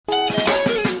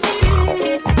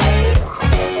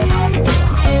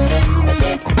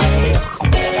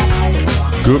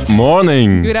Good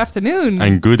morning. Good afternoon.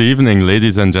 And good evening,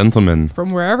 ladies and gentlemen.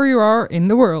 From wherever you are in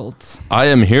the world. I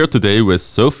am here today with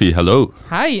Sophie. Hello.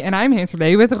 Hi, and I'm here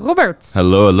today with Robbert.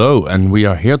 Hello, hello. And we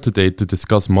are here today to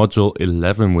discuss Module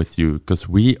 11 with you, because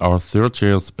we are third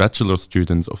year's bachelor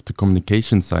students of the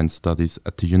Communication Science Studies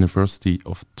at the University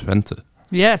of Twente.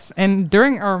 Yes, and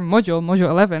during our module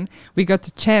 11, we got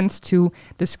the chance to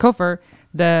discover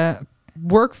the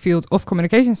work field of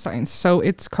communication science. So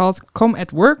it's called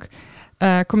Communication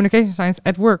Science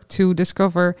at Work, to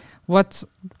discover what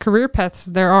career paths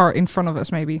there are in front of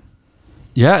us, maybe.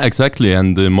 Yeah, exactly.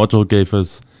 And the module gave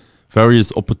us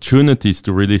various opportunities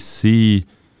to really see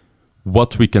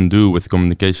what we can do with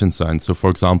communication science. So, for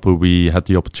example, we had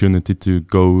the opportunity to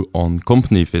go on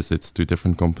company visits to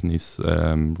different companies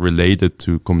related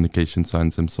to communication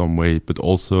science in some way, but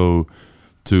also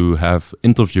to have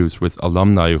interviews with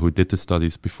alumni who did the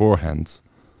studies beforehand.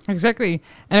 Exactly.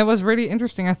 And it was really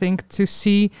interesting, I think, to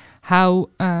see how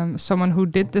someone who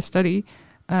did the study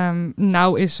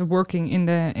now is working in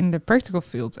the practical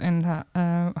field, and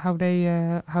how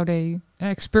they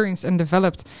experienced and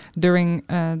developed during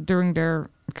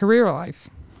their career life.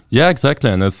 Yeah,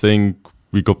 exactly. And I think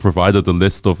we got provided a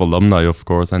list of alumni, of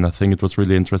course, and I think it was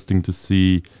really interesting to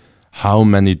see how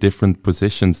many different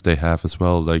positions they have as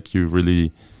well. Like, you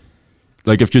really,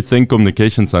 like, if you think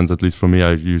communication science, at least for me,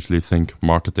 I usually think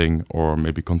marketing or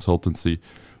maybe consultancy,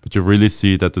 but you really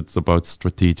see that it's about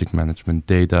strategic management,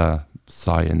 data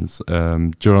science,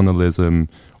 journalism,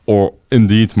 or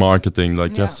indeed marketing.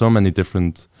 Like, you have so many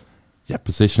different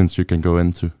positions you can go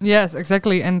into. Yes,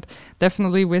 exactly. And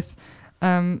definitely with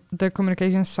the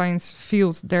communication science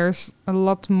field, there's a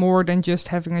lot more than just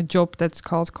having a job that's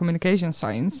called communication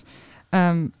science.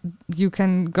 You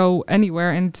can go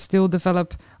anywhere and still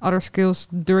develop other skills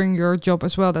during your job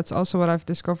as well. That's also what I've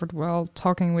discovered while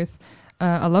talking with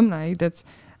alumni, that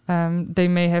they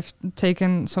may have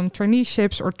taken some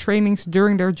traineeships or trainings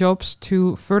during their jobs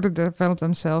to further develop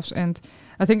themselves. And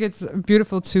I think it's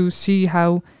beautiful to see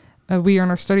how we in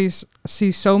our studies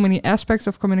see so many aspects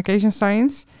of communication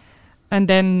science, and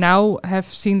then now have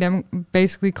seen them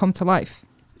basically come to life.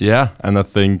 Yeah, and I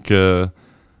think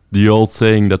the old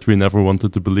saying that we never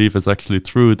wanted to believe is actually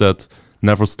true, that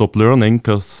never stop learning,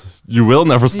 because you will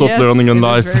never stop learning in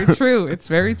life. It's very true. It's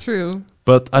very true.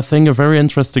 But I think a very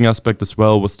interesting aspect as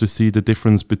well was to see the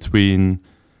difference between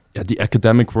the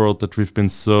academic world that we've been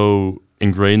so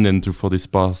ingrained into for these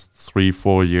past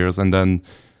 3-4 years, and then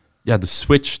the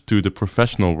switch to the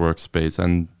professional workspace,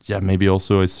 and maybe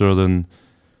also a certain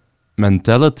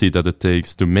mentality that it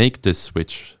takes to make this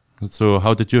switch. So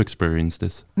how did you experience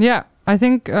this? Yeah, I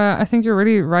think you're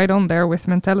really right on there with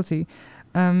mentality.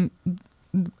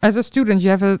 As a student, you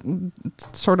have a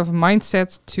sort of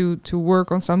mindset to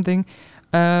work on something.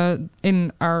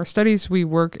 In our studies, we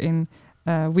work in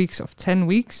weeks of 10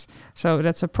 weeks. So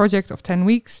that's a project of 10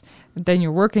 weeks. Then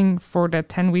you're working for that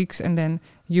 10 weeks, and then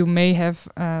you may have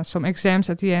some exams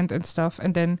at the end and stuff,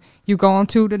 and then you go on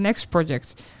to the next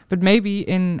project. But maybe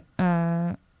in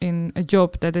a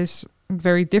job that is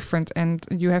very different, and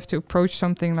you have to approach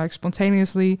something like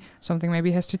spontaneously, something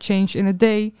maybe has to change in a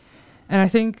day. And I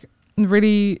think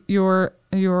really your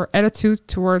attitude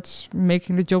towards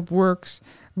making the job work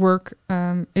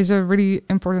is a really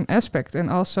important aspect, and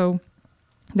also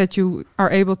that you are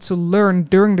able to learn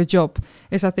during the job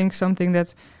is, I think, something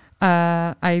that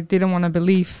I didn't want to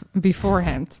believe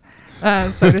beforehand,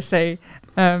 so to say.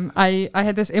 I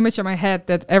had this image in my head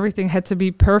that everything had to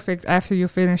be perfect after you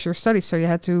finish your studies. So you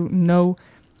had to know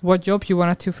what job you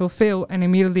wanted to fulfill and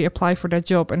immediately apply for that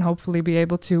job and hopefully be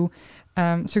able to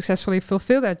successfully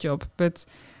fulfill that job. But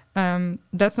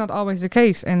that's not always the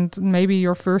case. And maybe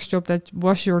your first job that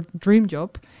was your dream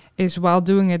job is, while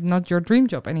doing it, not your dream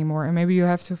job anymore. And maybe you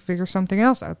have to figure something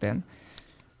else out then.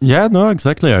 Yeah, no,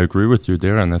 exactly. I agree with you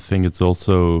there. And I think it's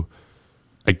also,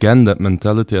 again, that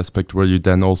mentality aspect where you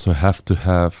then also have to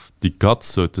have the guts,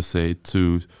 so to say,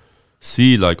 to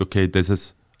see like, okay,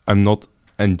 I'm not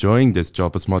enjoying this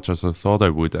job as much as I thought I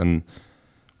would. And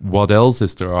what else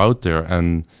is there out there?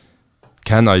 And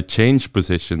can I change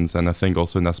positions? And I think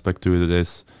also an aspect to it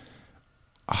is,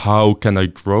 how can I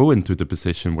grow into the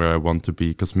position where I want to be?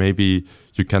 Because maybe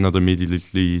you cannot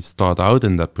immediately start out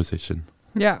in that position.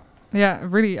 Yeah,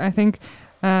 really. I think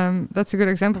that's a good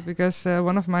example, because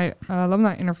one of my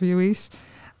alumni interviewees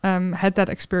had that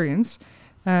experience.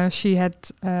 She had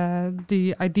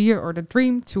the idea or the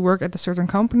dream to work at a certain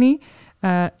company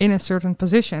in a certain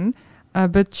position,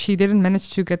 but she didn't manage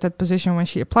to get that position when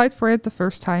she applied for it the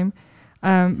first time.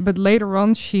 But later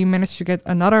on, she managed to get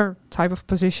another type of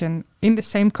position in the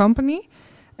same company,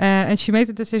 and she made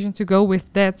the decision to go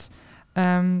with that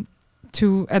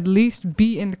to at least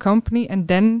be in the company and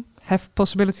then have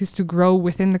possibilities to grow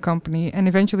within the company. And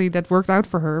eventually that worked out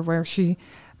for her, where she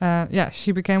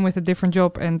began with a different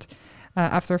job, and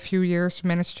after a few years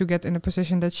managed to get in a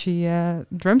position that she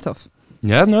dreamt of.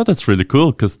 Yeah, no, that's really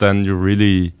cool, because then you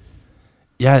really,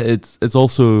 it's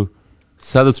also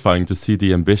satisfying to see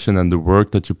the ambition and the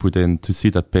work that you put in, to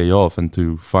see that pay off and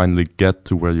to finally get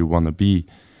to where you want to be.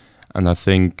 And I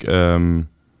think, the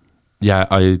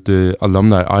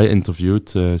alumni I interviewed,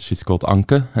 she's called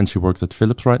Anke, and she works at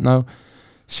Philips right now.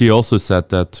 She also said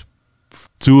that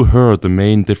to her, the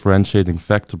main differentiating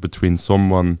factor between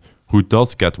someone who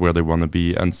does get where they want to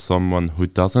be and someone who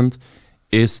doesn't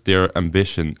is their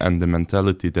ambition and the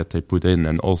mentality that they put in,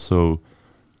 and also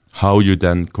how you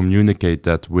then communicate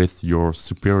that with your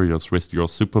superiors, with your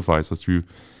supervisors. You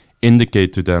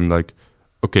indicate to them like,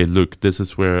 okay, look, this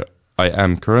is where I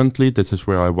am currently, this is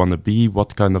where I want to be,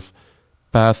 what kind of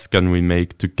path can we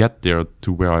make to get there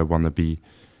to where I want to be?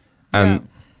 And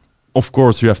of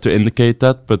course you have to indicate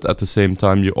that, but at the same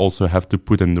time you also have to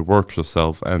put in the work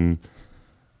yourself. And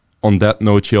on that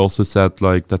note, she also said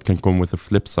like that can come with a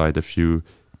flip side if you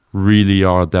really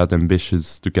are that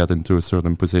ambitious to get into a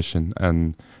certain position.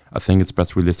 And I think it's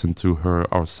best we listen to her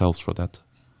ourselves for that.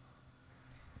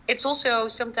 It's also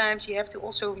sometimes you have to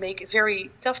also make very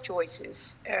tough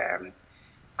choices.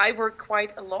 I work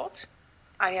quite a lot.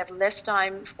 I have less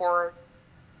time for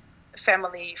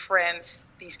family, friends,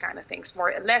 these kind of things.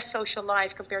 Less social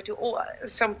life compared to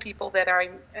some people that I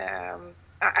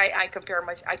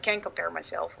can compare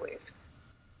myself with.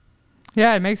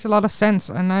 Yeah, it makes a lot of sense,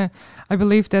 and I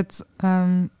believe that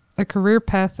a career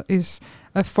path is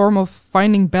a form of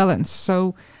finding balance.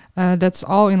 So that's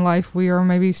all in life. We are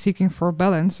maybe seeking for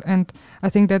balance, and I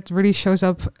think that really shows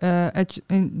up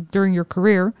during your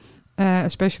career,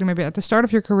 especially maybe at the start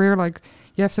of your career. Like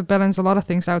you have to balance a lot of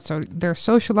things out. So there's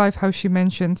social life, how she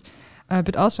mentioned,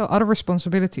 but also other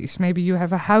responsibilities. Maybe you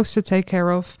have a house to take care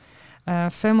of,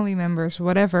 family members,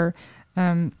 whatever.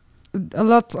 A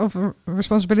lot of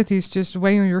responsibilities just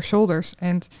weigh on your shoulders,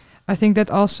 and I think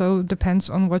that also depends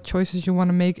on what choices you want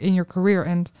to make in your career.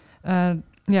 And the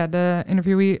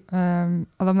interviewee,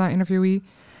 alumni interviewee,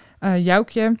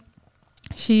 Joukje,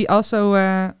 she also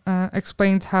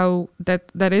explained how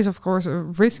that is of course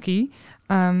risky,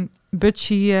 but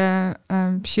she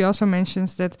also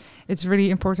mentions that it's really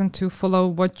important to follow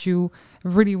what you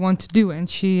really want to do, and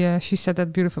she said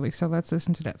that beautifully. So let's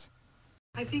listen to that.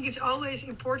 I think it's always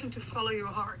important to follow your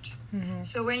heart. Mm-hmm.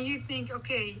 So when you think,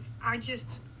 okay, I just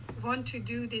want to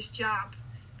do this job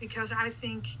because I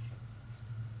think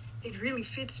it really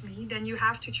fits me, then you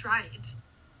have to try it.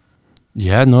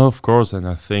 Yeah, no, of course. And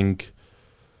I think,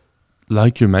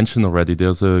 like you mentioned already,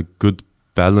 there's a good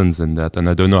balance in that. And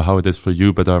I don't know how it is for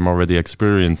you, but I'm already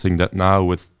experiencing that now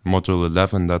with Module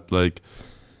 11, that like,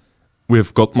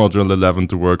 we've got Module 11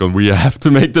 to work on. We have to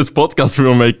make this podcast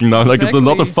we're making now. Like, It's a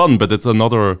lot of fun, but it's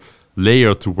another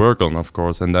layer to work on, of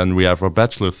course. And then we have our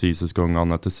bachelor thesis going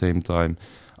on at the same time.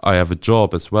 I have a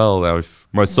job as well. I have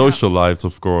my social lives,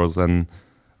 of course, and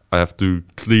I have to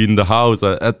clean the house.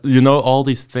 All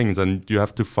these things. And you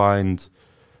have to find,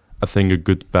 I think, a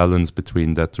good balance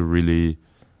between that to really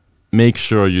make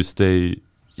sure you stay,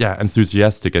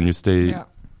 enthusiastic and you stay... Yeah.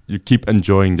 You keep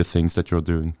enjoying the things that you're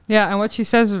doing. Yeah, and what she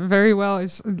says very well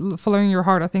is following your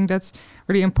heart. I think that's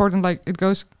really important. Like it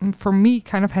goes, for me,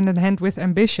 kind of hand in hand with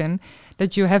ambition,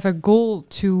 that you have a goal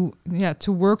to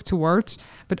work towards,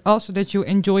 but also that you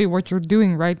enjoy what you're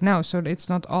doing right now. So it's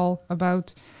not all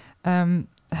about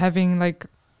having like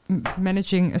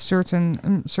managing a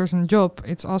certain job.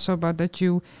 It's also about that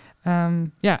you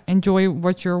enjoy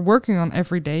what you're working on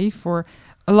every day for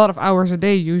a lot of hours a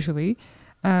day usually.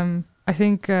 I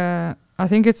think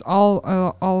it's all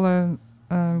a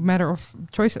matter of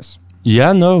choices.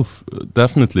 Yeah, no,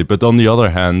 definitely. But on the other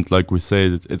hand, like we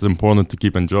say, it's important to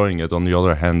keep enjoying it. On the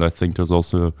other hand, I think there's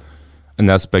also an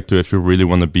aspect to if you really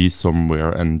want to be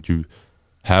somewhere and you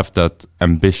have that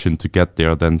ambition to get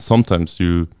there, then sometimes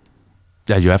you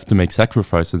have to make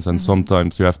sacrifices, and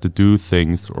sometimes you have to do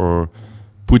things or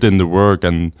put in the work,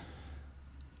 and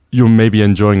you're maybe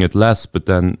enjoying it less, but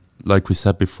then, like we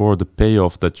said before, the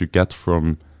payoff that you get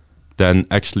from then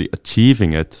actually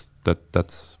achieving it,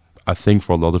 that's, I think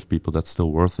for a lot of people, that's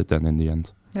still worth it then in the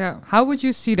end. Yeah. How would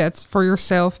you see that for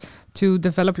yourself to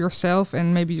develop yourself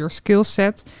and maybe your skill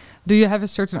set? Do you have a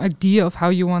certain idea of how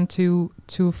you want to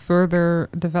further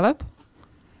develop?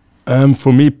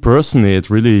 For me personally, it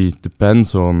really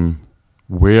depends on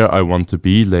where I want to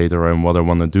be later and what I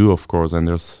want to do, of course. And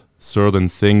there's certain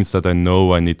things that I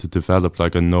know I need to develop.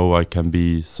 Like I know I can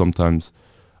be sometimes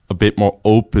a bit more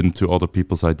open to other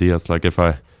people's ideas. Like if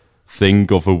I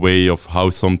think of a way of how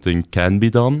something can be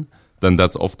done, then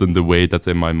that's often the way that's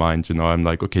in my mind. I'm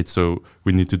like, okay, so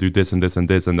we need to do this and this and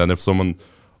this. And then if someone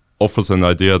offers an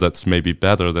idea that's maybe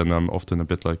better, then I'm often a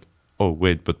bit like, oh,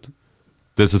 wait, but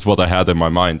this is what I had in my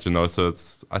mind, So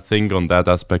I think on that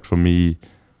aspect for me,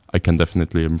 I can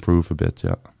definitely improve a bit,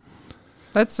 yeah.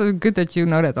 That's good that you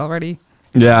know that already.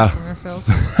 Yeah. From yourself.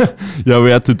 Yeah, we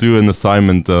had to do an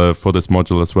assignment for this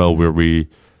module as well, where we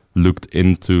looked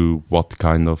into what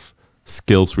kind of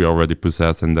skills we already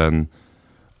possess, and then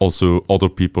also other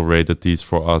people rated these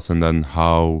for us, and then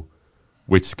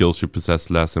which skills you possess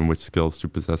less and which skills you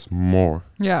possess more.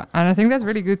 Yeah, and I think that's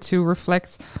really good to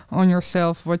reflect on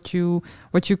yourself, what you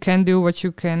can do, what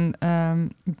you can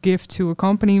give to a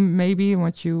company, maybe, and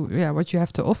what you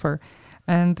have to offer.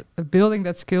 And building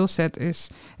that skill set is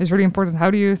really important.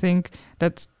 How do you think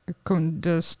that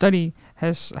the study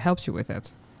has helped you with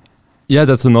that? Yeah,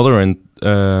 that's another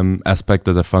aspect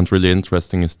that I found really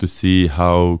interesting, is to see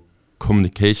how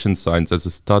communication science as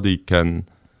a study can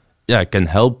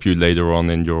help you later on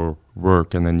in your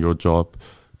work and in your job.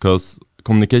 Because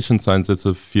communication science is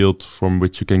a field from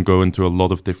which you can go into a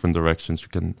lot of different directions. You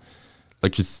can,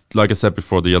 like I said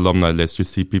before, the alumni list, you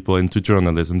see people into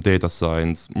journalism, data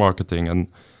science, marketing, and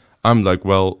I'm like,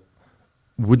 well,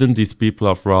 wouldn't these people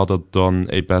have rather done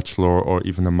a bachelor or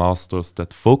even a master's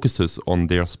that focuses on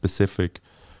their specific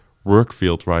work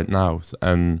field right now?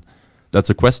 And that's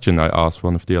a question I asked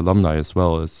one of the alumni as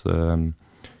well, is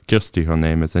Kirsty, her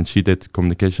name is, and she did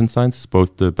communication science,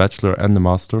 both the bachelor and the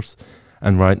master's,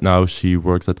 and right now she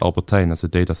works at Albert Heijn as a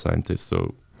data scientist,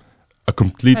 so a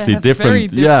completely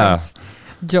different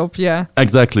job, yeah.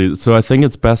 Exactly. So I think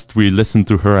it's best we listen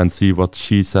to her and see what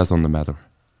she says on the matter.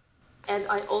 And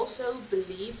I also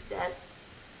believe that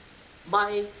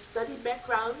my study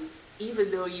background,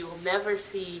 even though you will never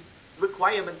see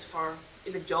requirements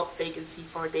in a job vacancy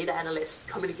for data analyst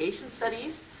communication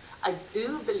studies, I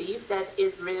do believe that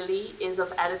it really is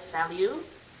of added value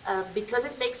because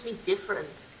it makes me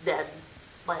different than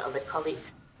my other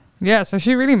colleagues. Yeah, so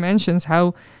she really mentions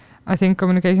how I think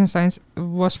communication science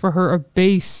was for her a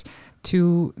base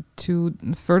to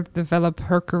further develop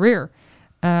her career.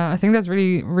 I think that's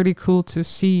really, really cool to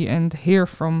see and hear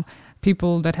from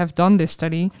people that have done this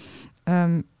study,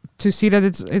 to see that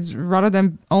it's rather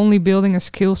than only building a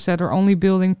skill set or only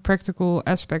building practical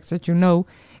aspects that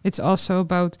it's also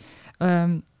about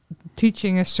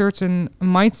teaching a certain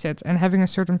mindset and having a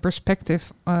certain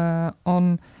perspective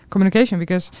on communication,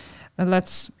 because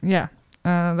let's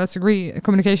agree,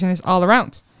 communication is all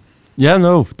around. Yeah,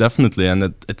 no, definitely.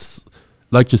 And it's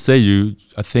like you say,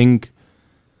 I think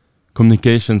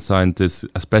communication scientists,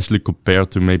 especially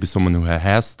compared to maybe someone who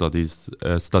has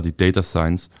studied data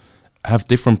science, have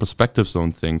different perspectives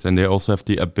on things, and they also have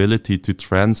the ability to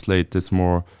translate this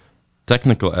more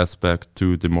technical aspect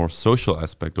to the more social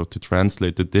aspect, or to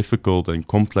translate the difficult and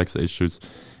complex issues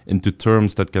into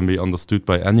terms that can be understood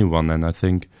by anyone. And I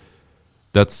think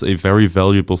that's a very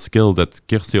valuable skill that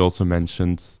Kirsty also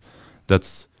mentions,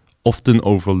 that's often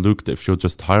overlooked if you're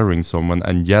just hiring someone,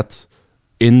 and yet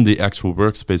in the actual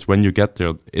workspace, when you get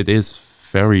there, it is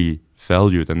very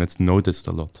valued and it's noticed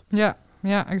a lot. Yeah,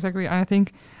 exactly. I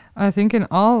think in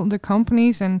all the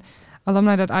companies and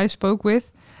alumni that I spoke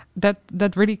with,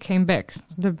 that really came back,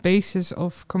 the basis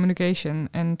of communication,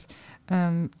 and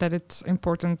that it's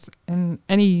important in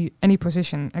any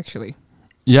position, actually.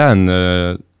 Yeah, and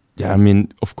I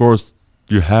mean, of course,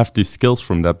 you have these skills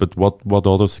from that, but what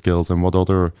other skills and what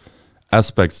other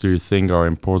aspects do you think are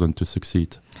important to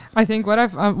succeed? I think what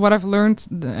I've learned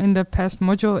in the past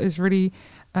module is really,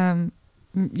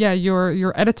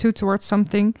 your attitude towards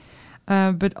something,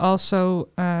 but also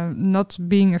not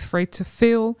being afraid to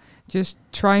fail, just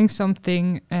trying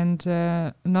something and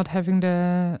not having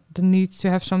the need to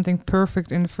have something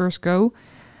perfect in the first go.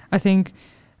 I think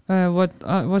what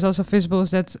was also visible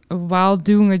is that while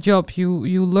doing a job,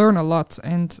 you learn a lot,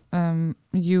 and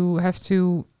you have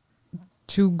to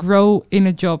grow in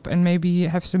a job, and maybe you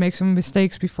have to make some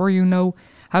mistakes before you know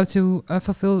how to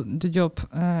fulfill the job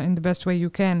in the best way you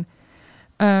can.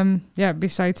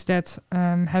 Besides that,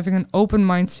 having an open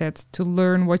mindset to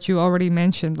learn what you already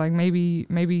mentioned, like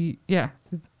maybe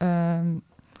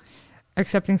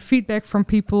accepting feedback from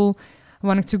people,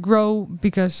 wanting to grow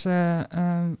because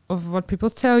of what people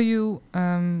tell you,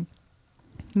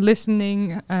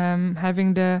 listening,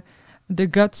 having the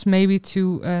guts maybe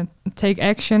to take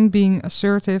action, being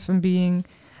assertive and being...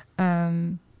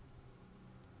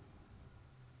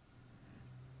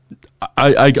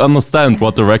 I understand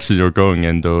what direction you're going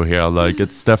in, though, here. Like,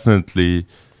 it's definitely...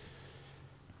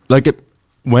 Like,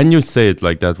 when you say it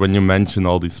like that, when you mention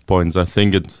all these points, I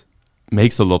think it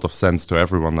makes a lot of sense to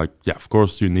everyone. Like, yeah, of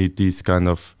course you need these kind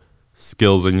of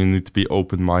skills and you need to be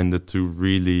open-minded to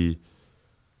really,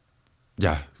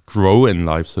 grow in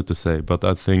life, so to say. But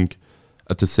I think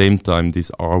at the same time,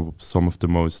 these are some of the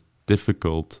most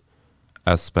difficult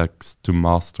aspects to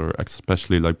master,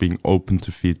 especially like being open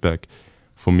to feedback.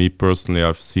 For me personally,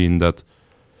 I've seen that,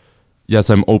 yes,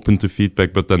 I'm open to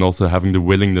feedback, but then also having the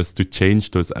willingness to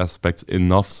change those aspects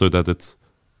enough so that it's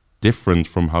different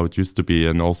from how it used to be,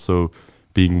 and also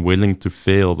being willing to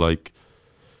fail. Like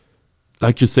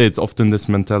you say, it's often this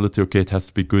mentality, okay, it has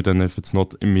to be good, and if it's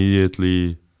not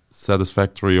immediately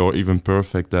satisfactory or even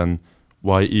perfect, then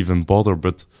why even bother?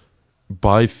 But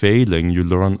by failing, you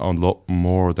learn a lot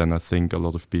more than I think a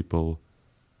lot of people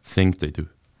think they do.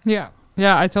 Yeah,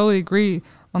 I totally agree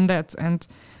on that. And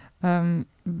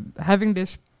having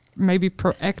this maybe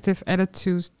proactive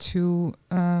attitude to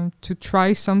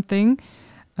try something,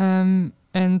 and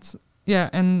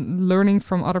learning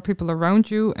from other people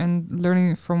around you and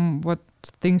learning from what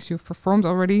things you've performed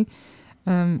already,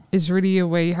 is really a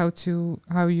way how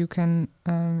you can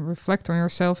reflect on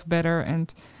yourself better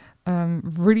and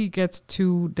really get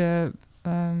to the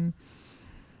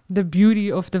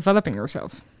beauty of developing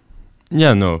yourself.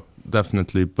 Yeah, no,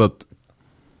 definitely. But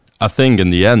I think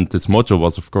in the end, this module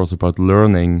was, of course, about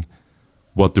learning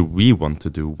what do we want to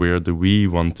do, where do we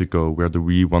want to go, where do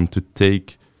we want to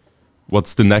take,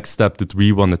 what's the next step that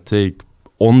we want to take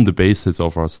on the basis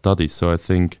of our studies. So I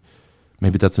think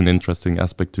maybe that's an interesting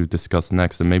aspect to discuss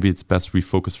next, and maybe it's best we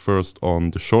focus first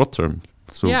on the short term.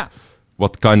 So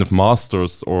what kind of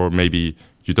masters, or maybe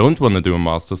you don't want to do a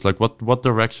master's, like what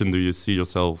direction do you see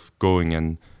yourself going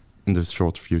in the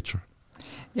short future?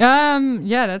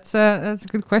 That's a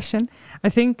good question. I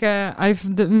think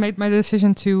I've made my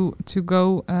decision to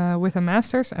go with a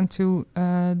master's and to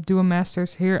do a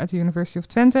master's here at the University of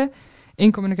Twente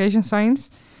in communication science,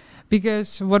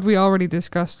 because what we already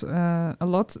discussed a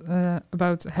lot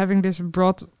about having this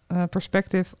broad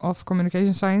perspective of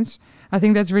communication science, I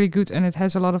think that's really good and it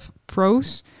has a lot of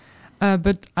pros,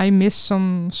 but I miss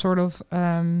some sort of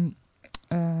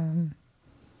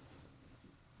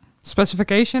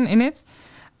specification in it.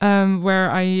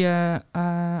 Where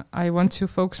I want to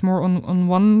focus more on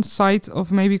one side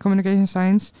of maybe communication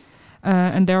science,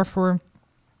 and therefore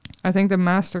I think the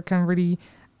master can really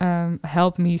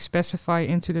help me specify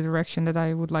into the direction that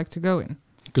I would like to go in.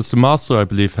 Because the master, I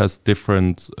believe, has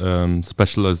different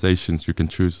specializations you can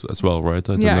choose as well, right?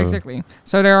 I don't know. Exactly.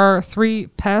 So there are 3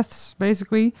 paths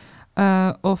basically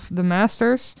of the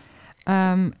masters,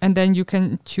 and then you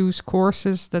can choose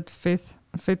courses that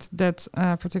fit that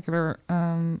particular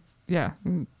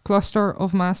cluster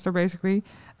of master basically.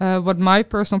 What my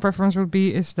personal preference would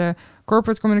be is the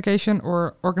corporate communication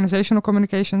or organizational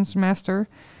communications master.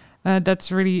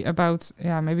 That's really about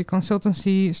maybe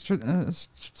consultancy,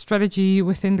 strategy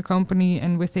within the company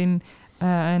and within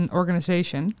an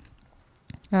organization.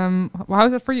 How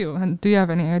is that for you? And do you have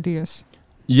any ideas?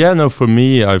 Yeah, no, for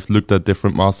me, I've looked at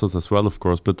different masters as well, of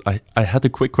course, but I had a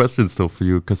quick question still for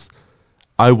you, because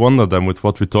I wonder then, with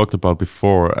what we talked about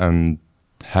before and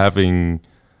having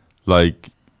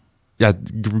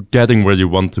getting where you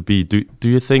want to be, do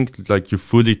you think like you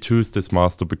fully choose this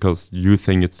master because you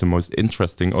think it's the most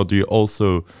interesting, or do you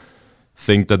also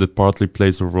think that it partly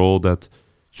plays a role that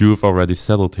you've already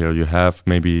settled here, you have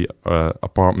maybe an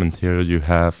apartment here, you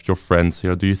have your friends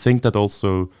here? Do you think that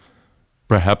also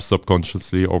perhaps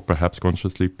subconsciously or perhaps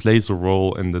consciously plays a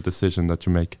role in the decision that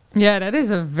you make? Yeah, that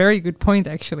is a very good point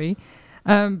actually.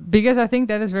 Because I think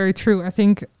that is very true. I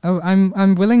think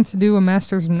I'm willing to do a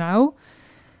master's now.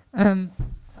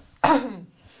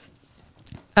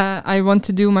 I want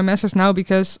to do my master's now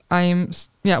because I'm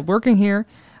working here.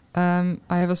 I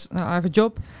have a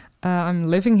job. I'm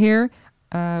living here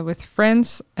with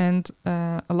friends, and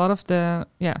a lot of the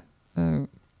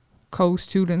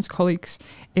co-students, colleagues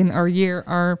in our year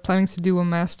are planning to do a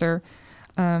master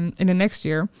in the next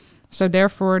year. So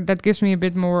therefore, that gives me a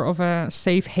bit more of a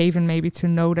safe haven, maybe, to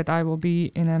know that I will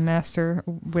be in a master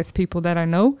with people that I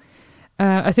know.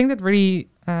 I think that really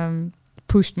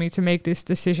pushed me to make this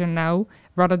decision now,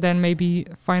 rather than maybe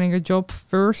finding a job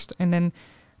first and then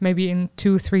maybe in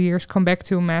 2-3 years come back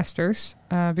to a master's.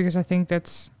 Because I think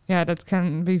that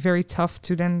can be very tough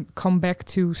to then come back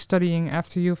to studying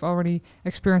after you've already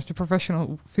experienced the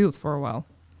professional field for a while.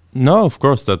 No, of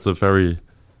course, that's a very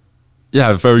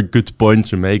good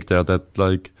point you make there, that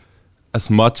like, as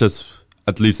much as,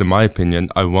 at least in my opinion,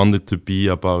 I want it to be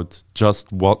about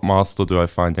just what master do I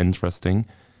find interesting.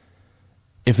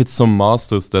 If it's some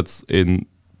masters that's in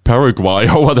Paraguay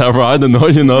or whatever, I don't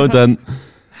know, then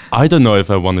I don't know if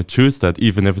I want to choose that,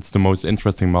 even if it's the most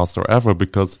interesting master ever,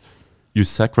 because you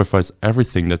sacrifice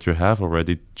everything that you have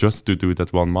already just to do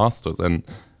that one master's. And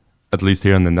at least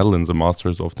here in the Netherlands, a master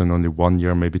is often only 1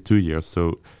 year, maybe 2 years.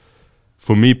 So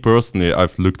for me personally,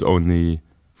 I've looked only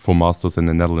for masters in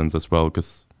the Netherlands as well,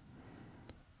 because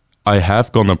I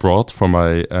have gone abroad for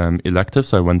my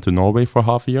electives. I went to Norway for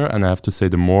half a year, and I have to say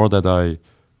the more that I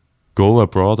go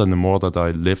abroad and the more that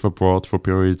I live abroad for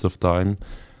periods of time,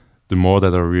 the more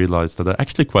that I realize that I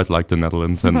actually quite like the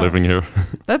Netherlands and living here.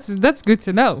 That's good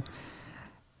to know.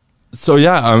 So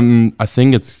yeah, I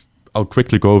think I'll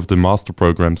quickly go over the master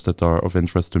programs that are of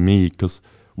interest to me, because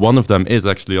one of them is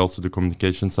actually also the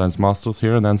Communication Science Masters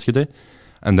here in Enschede.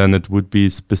 And then it would be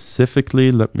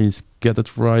specifically, let me get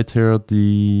it right here,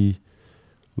 the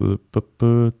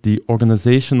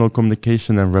Organizational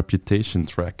Communication and Reputation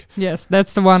track. Yes,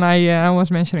 that's the one I was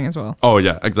mentioning as well. Oh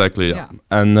yeah, exactly. Yeah.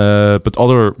 And but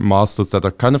other masters that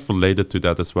are kind of related to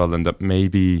that as well, and that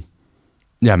maybe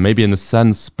in a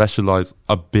sense specialize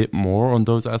a bit more on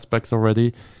those aspects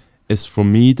already, is for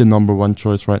me the number one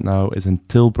choice right now is in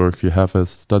Tilburg. You have a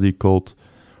study called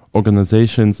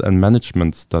Organizations and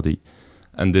Management Study.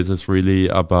 And this is really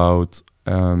about,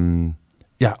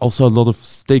 also a lot of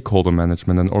stakeholder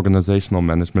management and organizational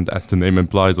management, as the name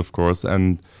implies, of course.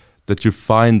 And that you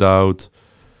find out,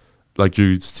 like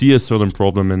you see a certain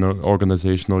problem in an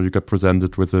organization, or you get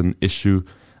presented with an issue,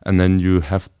 and then you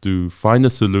have to find a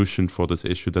solution for this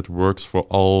issue that works for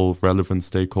all relevant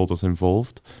stakeholders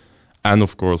involved. And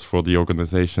of course, for the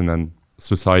organization and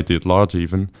society at large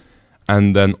even.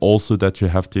 And then also that you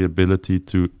have the ability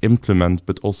to implement,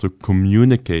 but also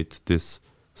communicate this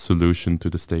solution to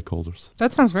the stakeholders.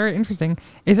 That sounds very interesting.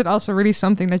 Is it also really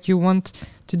something that you want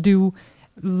to do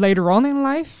later on in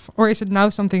life? Or is it now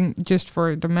something just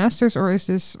for the masters? Or is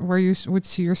this where you would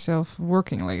see yourself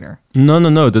working later?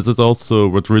 No. This is also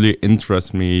what really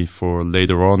interests me for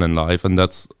later on in life. And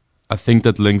I think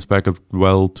that links back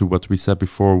well to what we said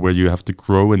before, where you have to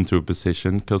grow into a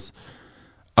position. Because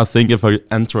I think if I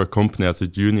enter a company as a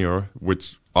junior,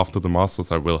 which after the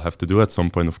masters I will have to do at some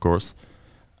point, of course,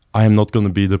 I am not going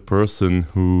to be the person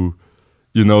who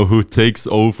takes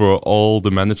over all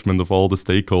the management of all the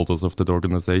stakeholders of that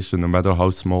organization, no matter how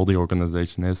small the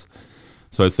organization is.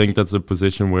 So I think that's a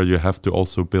position where you have to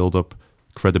also build up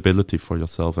credibility for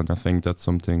yourself. And I think that's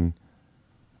something,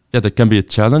 that can be a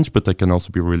challenge, but that can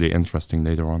also be really interesting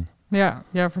later on.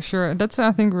 Yeah, for sure. That's,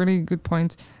 I think, really good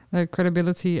point.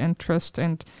 Credibility and trust,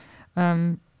 and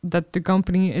that the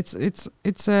company, it's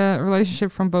a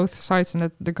relationship from both sides, and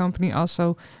that the company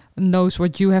also knows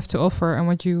what you have to offer and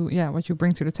what you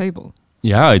bring to the table.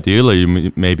 Yeah, ideally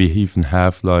you maybe even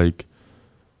have like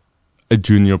a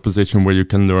junior position where you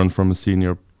can learn from a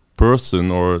senior person,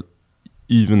 or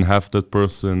even have that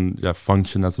person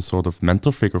function as a sort of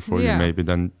mentor figure for you. Maybe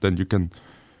then you can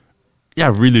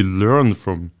really learn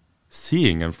from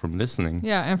seeing and from listening.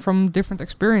 Yeah, and from different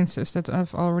experiences that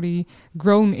have already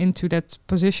grown into that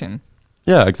position.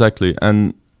 Yeah, exactly.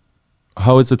 And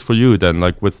how is it for you then,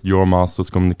 like with your master's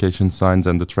communication science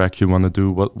and the track you want to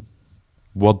do?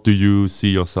 What do you see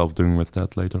yourself doing with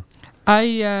that later?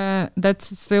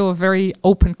 That's still a very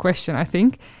open question, I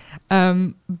think.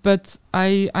 But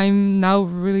I'm now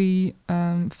really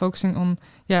focusing on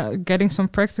getting some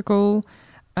practical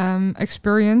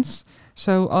experience.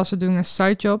 So also doing a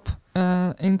side job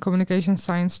in communication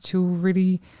science to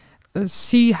really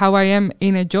see how I am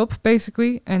in a job,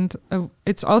 basically. And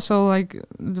it's also like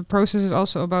the process is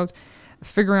also about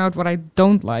figuring out what I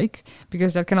don't like,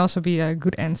 because that can also be a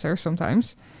good answer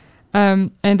sometimes.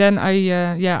 And then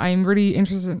I'm really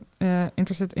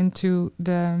interested into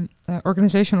the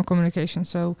organizational communication.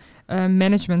 So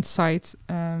management side,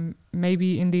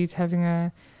 maybe indeed having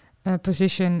a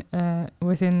position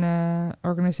within an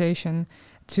organization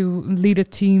to lead a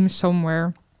team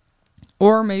somewhere,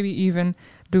 or maybe even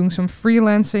doing some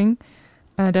freelancing.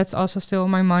 That's also still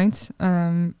in my mind,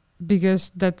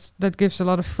 because that gives a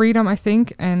lot of freedom, I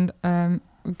think, and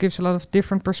gives a lot of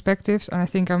different perspectives. And I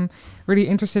think I'm really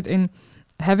interested in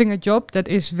having a job that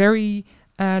is very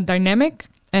dynamic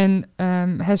and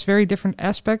has very different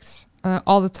aspects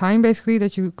all the time, basically,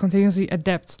 that you continuously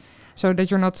adapt, so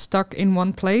that you're not stuck in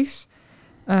one place,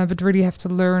 but really have to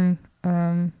learn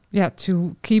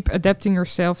to keep adapting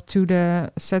yourself to the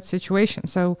set situation.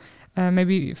 So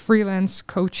maybe freelance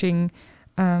coaching,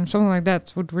 something like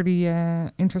that would really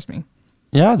interest me.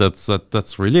 Yeah,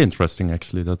 that's really interesting,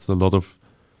 actually. That's a lot of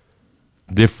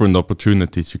different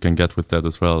opportunities you can get with that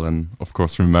as well. And of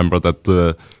course, remember that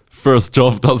the first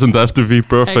job doesn't have to be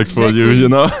perfect for you, you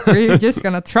know? You're just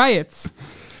gonna try it.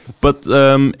 But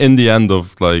in the end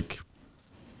of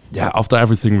after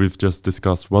everything we've just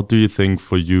discussed, what do you think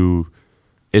for you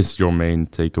is your main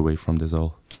takeaway from this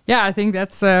all? Yeah, I think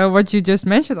that's what you just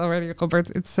mentioned already,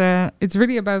 Robert. It's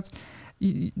really about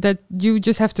that you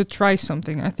just have to try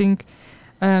something. I think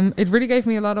it really gave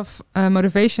me a lot of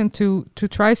motivation to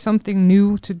try something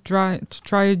new, to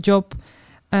try a job,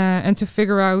 and to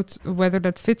figure out whether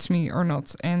that fits me or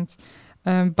not. And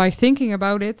by thinking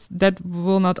about it, that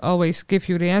will not always give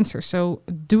you the answer. So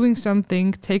doing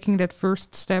something, taking that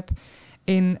first step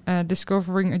in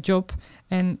discovering a job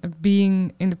and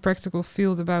being in the practical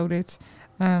field about it,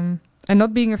 and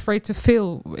not being afraid to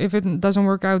fail. If it doesn't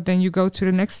work out, then you go to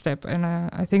the next step. And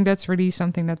I think that's really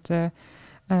something that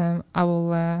I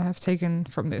will have taken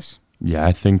from this. Yeah,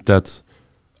 I think that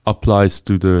applies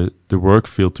to the work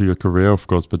field, to your career, of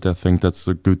course, but I think that's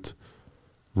a good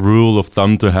rule of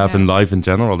thumb to have in life in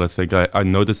general. I think I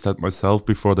noticed that myself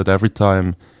before, that every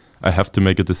time I have to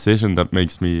make a decision that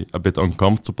makes me a bit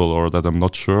uncomfortable or that I'm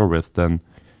not sure with, then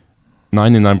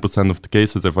 99% of the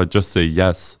cases, if I just say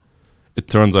yes, it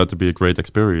turns out to be a great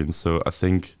experience. So I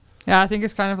think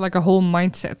it's kind of like a whole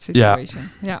mindset situation.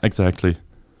 Yeah, exactly.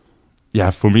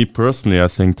 Yeah, for me personally, I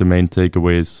think the main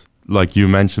takeaways, like you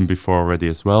mentioned before already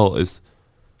as well, is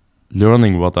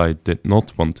learning what I did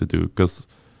not want to do. Because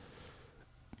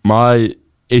my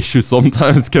issue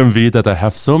sometimes can be that I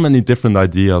have so many different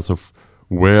ideas of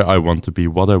where I want to be,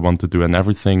 what I want to do, and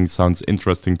everything sounds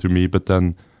interesting to me, but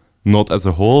then not as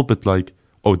a whole, but like,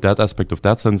 oh, that aspect of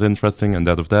that sounds interesting, and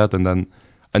that of that, and then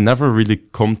I never really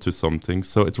come to something.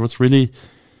 So it was really,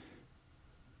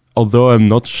 although I'm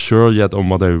not sure yet on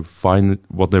what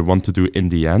I want to do in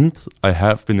the end, I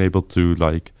have been able to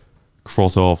like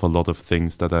cross off a lot of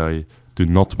things that I do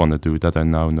not want to do that I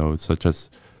now know, such as,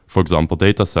 for example,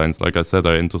 data science. Like I said,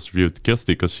 I interviewed Kirsti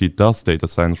because she does data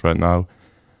science right now.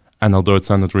 And although it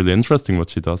sounded really interesting what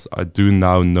she does, I do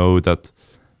now know that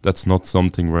that's not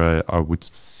something where I would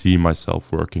see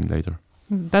myself working later.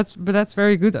 That's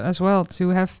very good as well, to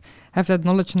have that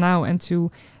knowledge now and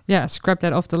to scrap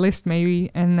that off the list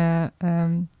maybe,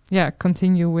 and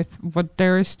continue with what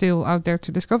there is still out there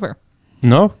to discover.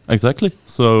 No, exactly.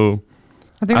 So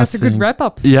I think that's a good wrap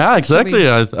up. Yeah, exactly.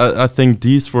 I think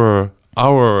these were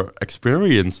our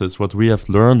experiences, what we have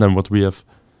learned and what we have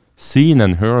seen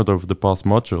and heard over the past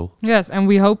module. Yes, and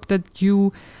we hope that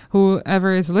you,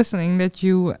 whoever is listening, that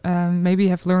you maybe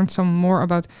have learned some more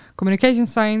about communication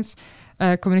science,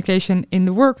 communication in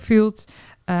the work field,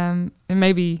 and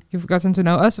maybe you've gotten to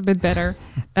know us a bit better.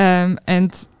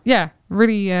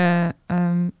 Really,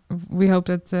 we hope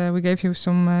that we gave you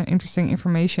some interesting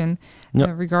information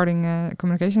regarding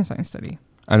communication science study.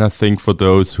 And I think for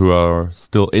those who are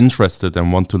still interested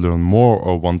and want to learn more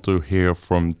or want to hear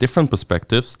from different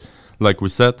perspectives, like we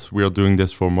said, we are doing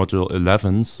this for Module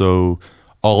 11, so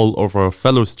all of our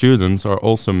fellow students are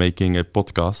also making a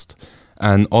podcast.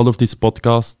 And all of these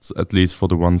podcasts, at least for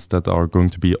the ones that are going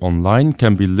to be online,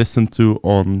 can be listened to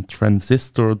on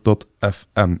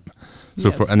transistor.fm.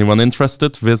 So for anyone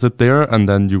interested, visit there, and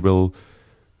then you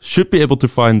should be able to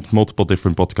find multiple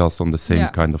different podcasts on the same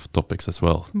kind of topics as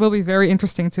well. Will be very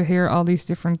interesting to hear all these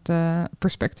different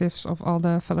perspectives of all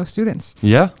the fellow students.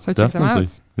 Yeah, so check them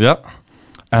out. Yeah,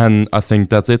 and I think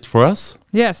that's it for us.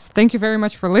 Yes, thank you very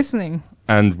much for listening.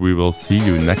 And we will see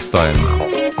you next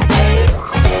time.